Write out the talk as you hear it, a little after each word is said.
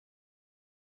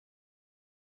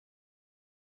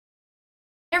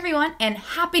Hey everyone, and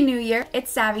Happy New Year! It's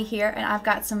Savvy here, and I've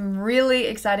got some really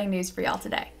exciting news for y'all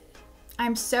today.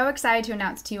 I'm so excited to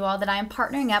announce to you all that I am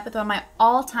partnering up with one of my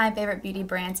all-time favorite beauty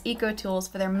brands,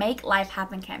 EcoTools, for their Make Life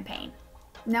Happen campaign.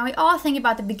 Now, we all think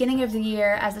about the beginning of the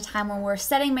year as a time when we're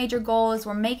setting major goals,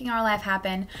 we're making our life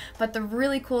happen, but the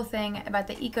really cool thing about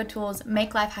the EcoTools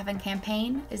Make Life Happen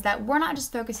campaign is that we're not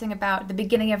just focusing about the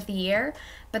beginning of the year,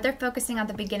 but they're focusing on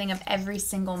the beginning of every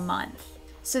single month.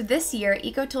 So this year,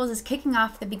 EcoTools is kicking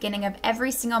off the beginning of every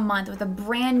single month with a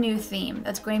brand new theme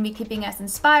that's going to be keeping us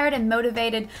inspired and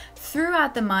motivated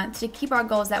throughout the month to keep our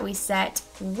goals that we set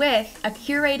with a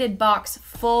curated box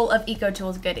full of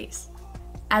EcoTools goodies.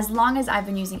 As long as I've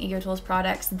been using EcoTools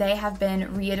products, they have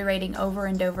been reiterating over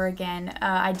and over again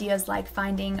ideas like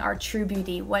finding our true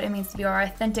beauty, what it means to be our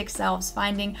authentic selves,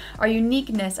 finding our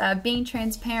uniqueness, being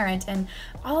transparent, and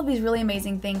all of these really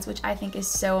amazing things, which I think is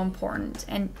so important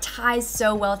and ties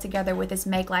so well together with this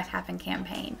Make Life Happen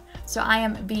campaign. So I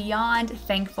am beyond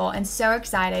thankful and so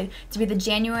excited to be the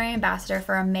January ambassador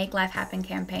for a Make Life Happen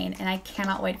campaign, and I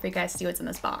cannot wait for you guys to see what's in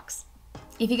this box.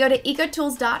 If you go to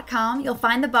ecotools.com, you'll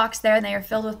find the box there, and they are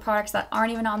filled with products that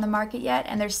aren't even on the market yet,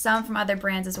 and there's some from other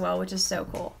brands as well, which is so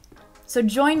cool. So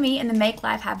join me in the Make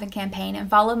Life Happen campaign and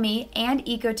follow me and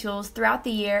EcoTools throughout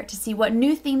the year to see what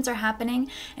new themes are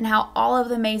happening and how all of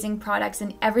the amazing products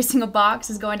in every single box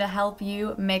is going to help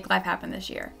you make life happen this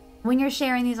year. When you're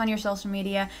sharing these on your social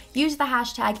media, use the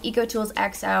hashtag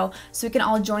EcoToolsXO so we can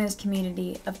all join this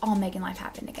community of all making life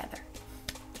happen together.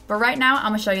 But right now,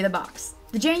 I'm gonna show you the box.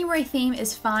 The January theme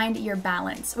is Find Your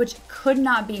Balance, which could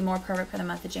not be more perfect for the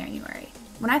month of January.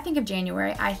 When I think of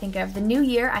January, I think of the new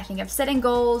year, I think of setting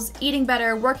goals, eating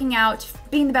better, working out,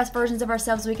 being the best versions of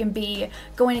ourselves we can be,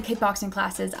 going to kickboxing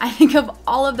classes. I think of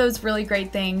all of those really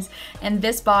great things, and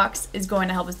this box is going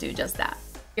to help us do just that.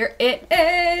 Here it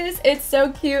is! It's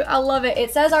so cute, I love it.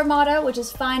 It says our motto, which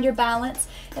is Find Your Balance.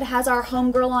 It has our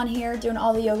homegirl on here doing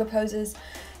all the yoga poses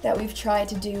that we've tried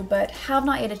to do but have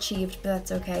not yet achieved, but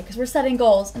that's okay because we're setting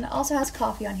goals. And it also has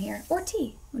coffee on here, or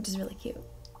tea, which is really cute.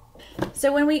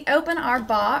 So when we open our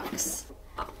box,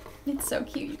 it's so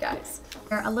cute, you guys.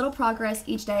 A little progress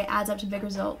each day adds up to big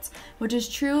results, which is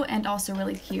true and also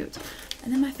really cute.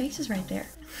 And then my face is right there.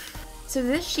 So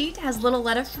this sheet has little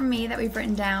letters from me that we've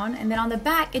written down, and then on the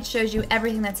back it shows you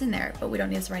everything that's in there, but we don't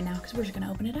need this right now because we're just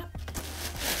gonna open it up.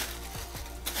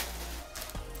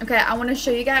 Okay, I want to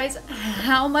show you guys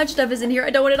how much stuff is in here.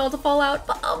 I don't want it all to fall out,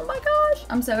 but oh my gosh,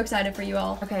 I'm so excited for you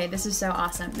all. Okay, this is so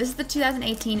awesome. This is the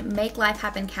 2018 Make Life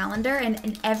Happen calendar, and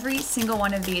in every single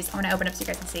one of these, I want to open up so you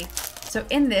guys can see. So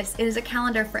in this, it is a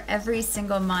calendar for every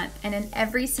single month, and in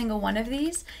every single one of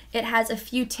these, it has a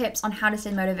few tips on how to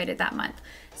stay motivated that month.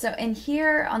 So in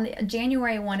here, on the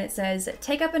January one, it says,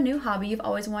 take up a new hobby you've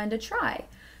always wanted to try.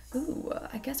 Ooh,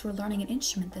 I guess we're learning an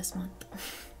instrument this month.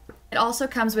 It also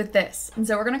comes with this, and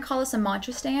so we're gonna call this a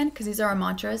mantra stand because these are our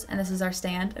mantras, and this is our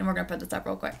stand, and we're gonna put this up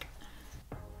real quick.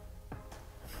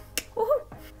 Woohoo!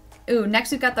 Ooh,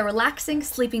 next we've got the relaxing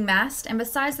sleeping mask, and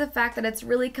besides the fact that it's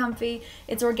really comfy,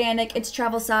 it's organic, it's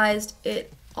travel sized,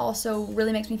 it also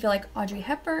really makes me feel like Audrey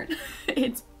Hepburn.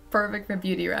 It's perfect for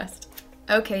beauty rest.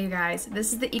 Okay, you guys,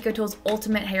 this is the EcoTools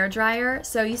Ultimate Hair Dryer.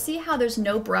 So you see how there's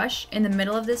no brush in the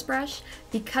middle of this brush?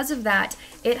 Because of that,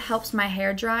 it helps my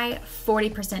hair dry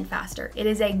 40% faster. It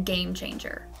is a game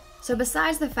changer. So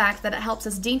besides the fact that it helps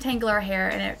us detangle our hair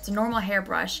and it's a normal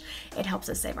hairbrush, it helps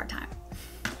us save our time.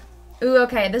 Ooh,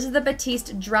 okay, this is the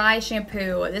Batiste Dry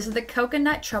Shampoo. This is the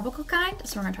coconut tropical kind,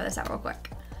 so we're gonna try this out real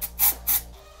quick.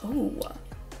 Ooh,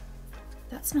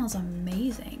 that smells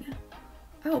amazing.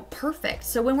 Oh, perfect.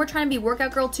 So when we're trying to be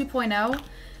Workout Girl 2.0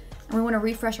 and we want to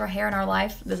refresh our hair and our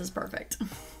life, this is perfect.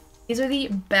 These are the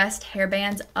best hair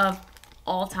bands of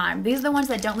all time. These are the ones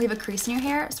that don't leave a crease in your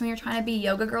hair. So when you're trying to be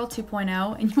Yoga Girl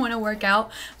 2.0 and you want to work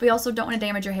out, but you also don't want to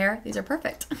damage your hair, these are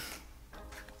perfect.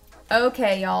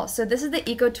 Okay, y'all, so this is the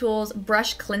EcoTools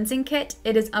Brush Cleansing Kit.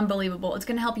 It is unbelievable. It's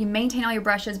going to help you maintain all your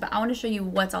brushes, but I want to show you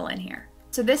what's all in here.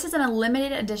 So this is a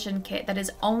limited edition kit that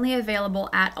is only available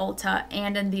at Ulta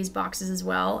and in these boxes as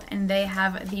well, and they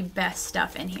have the best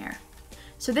stuff in here.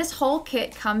 So this whole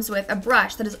kit comes with a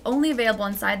brush that is only available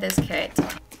inside this kit,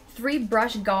 3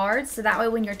 brush guards, so that way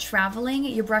when you're traveling,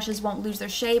 your brushes won't lose their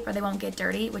shape or they won't get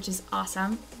dirty, which is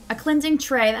awesome. A cleansing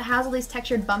tray that has all these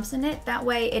textured bumps in it, that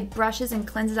way it brushes and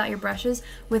cleanses out your brushes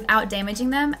without damaging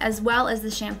them, as well as the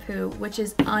shampoo, which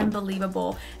is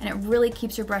unbelievable, and it really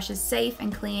keeps your brushes safe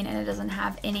and clean, and it doesn't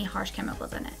have any harsh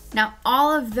chemicals in it. Now,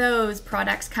 all of those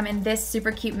products come in this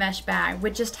super cute mesh bag,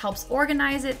 which just helps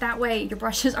organize it. That way your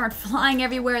brushes aren't flying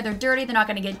everywhere, they're dirty, they're not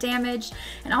gonna get damaged,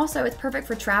 and also it's perfect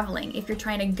for traveling. If you're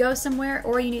trying to go somewhere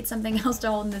or you need something else to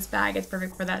hold in this bag, it's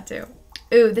perfect for that too.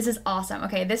 Ooh, this is awesome.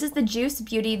 Okay, this is the Juice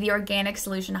Beauty, the Organic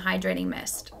Solution Hydrating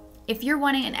Mist. If you're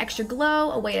wanting an extra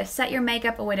glow, a way to set your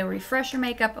makeup, a way to refresh your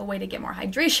makeup, a way to get more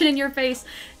hydration in your face,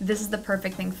 this is the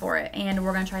perfect thing for it. And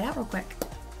we're gonna try it out real quick.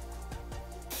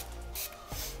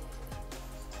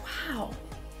 Wow,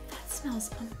 that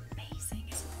smells amazing.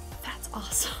 That's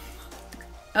awesome.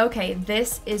 Okay,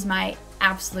 this is my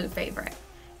absolute favorite.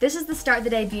 This is the Start the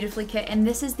Day Beautifully kit, and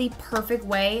this is the perfect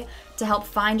way to help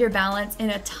find your balance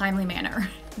in a timely manner.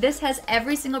 This has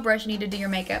every single brush you need to do your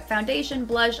makeup. Foundation,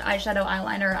 blush, eyeshadow,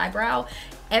 eyeliner, eyebrow.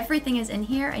 Everything is in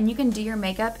here, and you can do your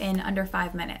makeup in under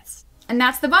 5 minutes. And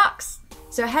that's the box.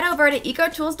 So head over to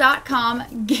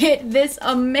EcoTools.com, get this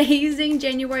amazing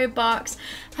January box,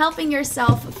 helping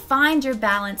yourself find your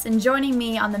balance and joining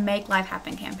me on the Make Life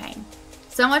Happen campaign.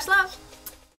 So much love.